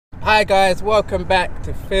Hi guys, welcome back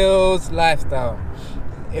to Phil's Lifestyle.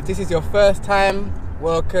 If this is your first time,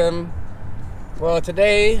 welcome. Well,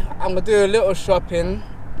 today I'm gonna do a little shopping.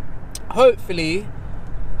 Hopefully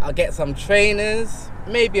I'll get some trainers,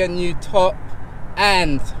 maybe a new top,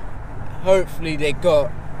 and hopefully they got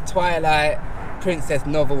Twilight Princess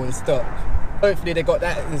novel in stock. Hopefully they got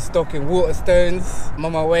that in stock in Waterstones. I'm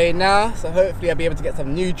on my way now, so hopefully I'll be able to get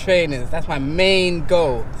some new trainers. That's my main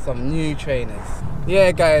goal, some new trainers.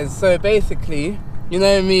 Yeah guys, so basically, you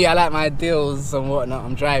know me, I like my deals and whatnot.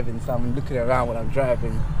 I'm driving, so I'm looking around when I'm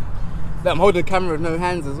driving. Look, I'm holding the camera with no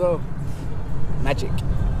hands as well. Magic.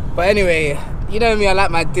 But anyway, you know me, I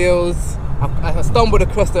like my deals. I stumbled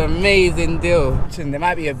across an amazing deal. There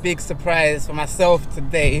might be a big surprise for myself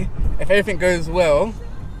today. If everything goes well,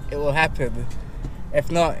 it will happen.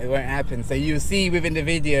 If not, it won't happen. So you'll see within the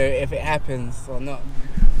video if it happens or not.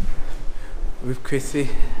 With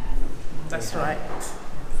Chrissy. That's right.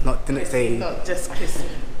 Didn't say. Not just Chrissy.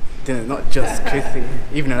 Not just Chrissy,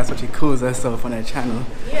 even though that's what she calls herself on her channel.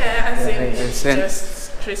 Yeah, as in it's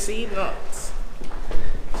just Chrissy, not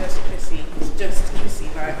just Chrissy. It's just Chrissy,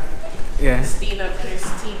 right? Yeah. Christina,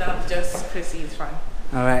 just Chrissy is fine.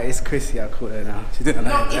 Alright, it's Chrissy, I'll call her now. She didn't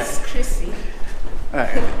know. No, it's Chrissy.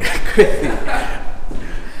 Alright, Chrissy.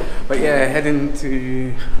 But yeah, heading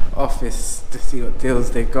to office to see what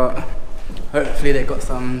deals they got. Hopefully they got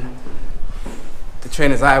some, the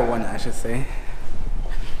trainers I want, I should say.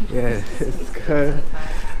 Yeah, let's go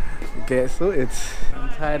get it sorted. I'm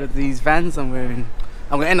tired of these Vans I'm wearing.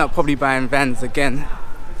 I'm gonna end up probably buying Vans again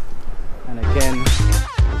and again.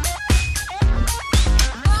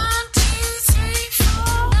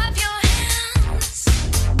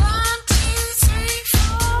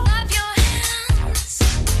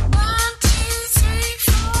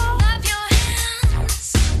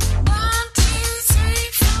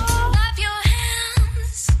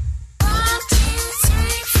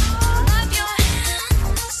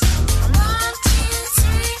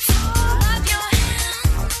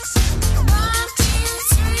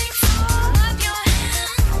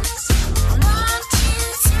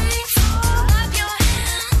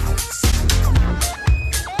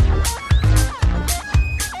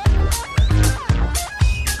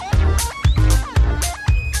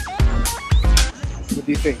 What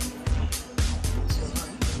do you think?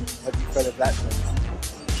 What do you feel of black ones?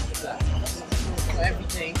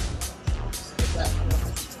 Everything.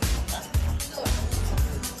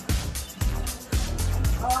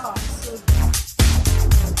 Oh, so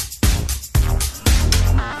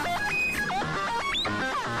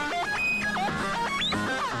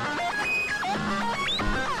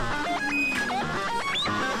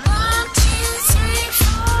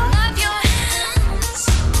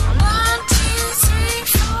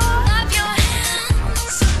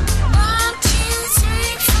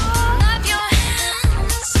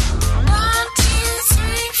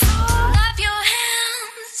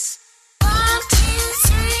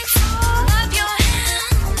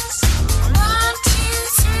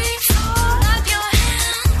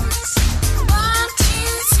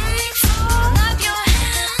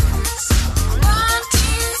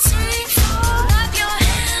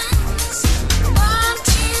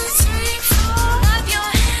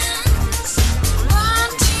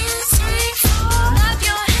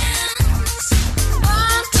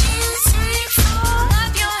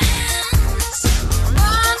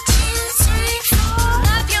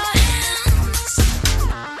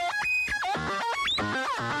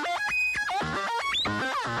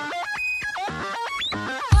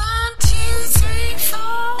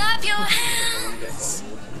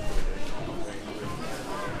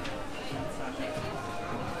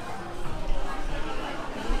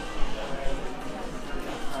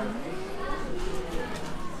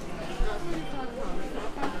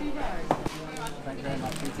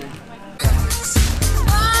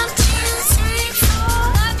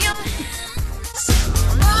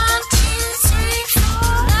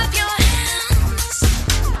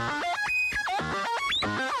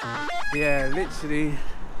yeah, literally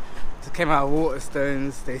just came out of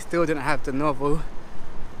Waterstones. They still didn't have the novel,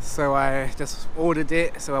 so I just ordered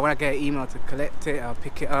it. So when I get an email to collect it, I'll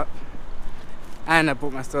pick it up. And I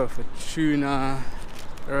bought myself a tuna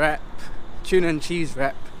wrap, tuna and cheese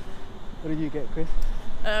wrap. What did you get, Chris?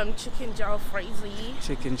 chicken jalfrezi.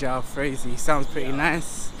 Chicken jalfrezi, sounds pretty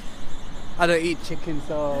nice. I don't eat chicken,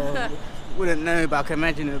 so wouldn't know, but I can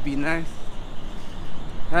imagine it would be nice.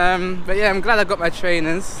 But yeah, I'm glad I got my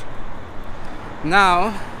trainers.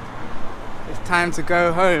 Now it's time to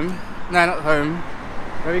go home. No, not home.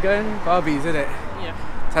 Where are we going? Barbies, isn't it? Yeah.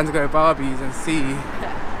 Time to go to Barbies and see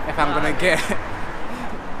if I'm gonna get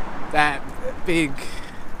that big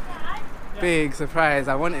big surprise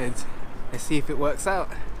I wanted. Let's see if it works out.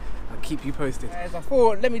 I'll keep you posted. Guys, I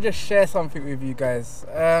thought, let me just share something with you guys.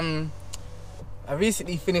 I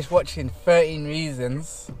recently finished watching 13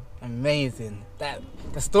 Reasons. Amazing.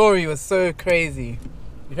 The story was so crazy.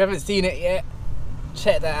 If you haven't seen it yet,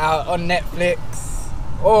 check that out on Netflix.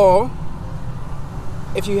 Or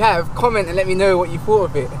if you have, comment and let me know what you thought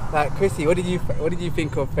of it. Like, Chrissy, what did you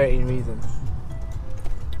think of 13 Reasons?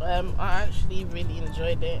 I actually really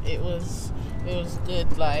enjoyed it. It was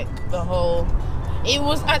good. Like it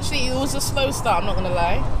was a slow start. I'm not gonna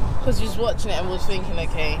lie, because you was watching it and was thinking,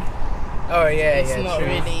 okay, oh yeah, it's not true.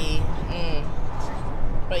 really.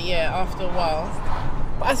 But yeah, after a while.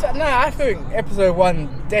 But I think episode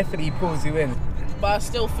 1 definitely pulls you in. But I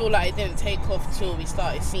still feel like it didn't take off till we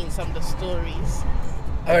started seeing some of the stories.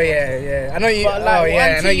 Oh yeah. I know you. But like,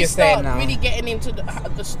 I know you're saying now. Really getting into the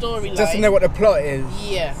storyline. Just to know what the plot is.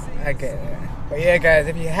 Yeah. I get it. But yeah, guys,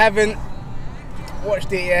 if you haven't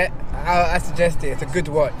watched it yet, I suggest it. It's a good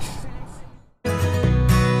watch.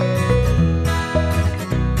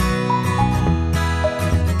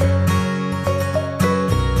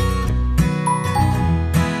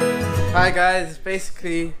 Hi guys,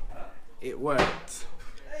 basically it worked.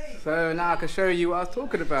 So now I can show you what I was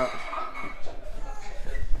talking about.